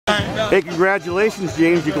Hey, congratulations,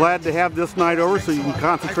 James. You glad to have this night over so you can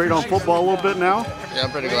concentrate on football a little bit now? Yeah,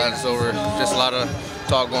 I'm pretty glad it's over. Just a lot of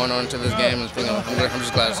talk going on into this game. I'm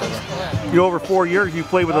just glad it's over. Over 4 years, you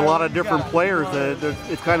played with a lot of different players.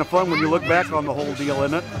 It's kind of fun when you look back on the whole deal,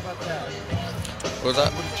 isn't it? What was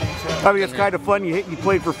that? I mean, it's kind of fun. You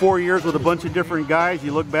played for 4 years with a bunch of different guys.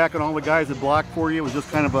 You look back on all the guys that blocked for you. It was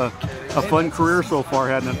just kind of a fun career so far,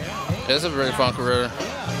 hasn't it? Yeah, it's a very fun career.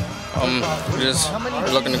 We're just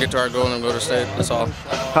looking to get to our goal and go to state, that's all.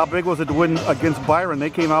 How big was it to win against Byron? They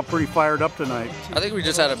came out pretty fired up tonight. I think we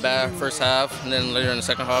just had a bad first half, and then later in the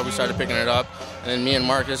second half we started picking it up. And then me and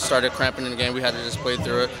Marcus started cramping in the game. We had to just play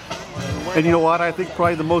through it. And you know what? I think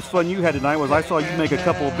probably the most fun you had tonight was I saw you make a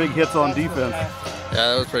couple of big hits on defense.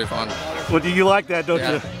 Yeah, that was pretty fun. Well, do you like that, don't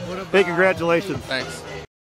you? Hey, congratulations. Thanks.